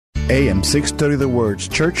AM 630 The Word's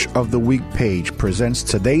Church of the Week page presents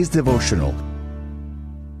today's devotional.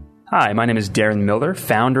 Hi, my name is Darren Miller,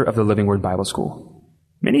 founder of the Living Word Bible School.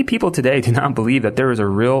 Many people today do not believe that there is a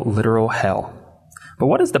real, literal hell. But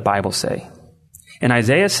what does the Bible say? In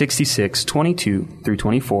Isaiah 66:22 through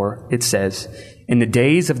 24, it says, "In the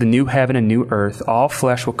days of the new heaven and new earth, all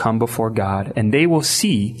flesh will come before God, and they will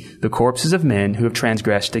see the corpses of men who have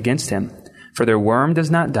transgressed against him. For their worm does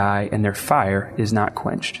not die, and their fire is not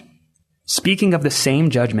quenched." Speaking of the same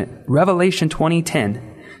judgment, Revelation 20:10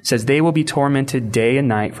 says they will be tormented day and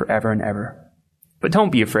night forever and ever. But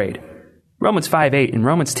don't be afraid. Romans 5:8 and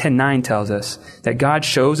Romans 10:9 tells us that God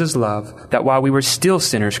shows his love, that while we were still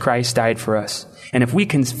sinners, Christ died for us. And if we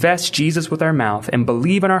confess Jesus with our mouth and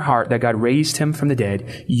believe in our heart that God raised him from the dead,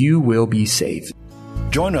 you will be saved.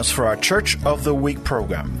 Join us for our Church of the Week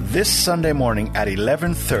program this Sunday morning at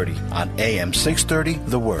 11:30 on AM 630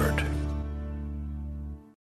 The Word.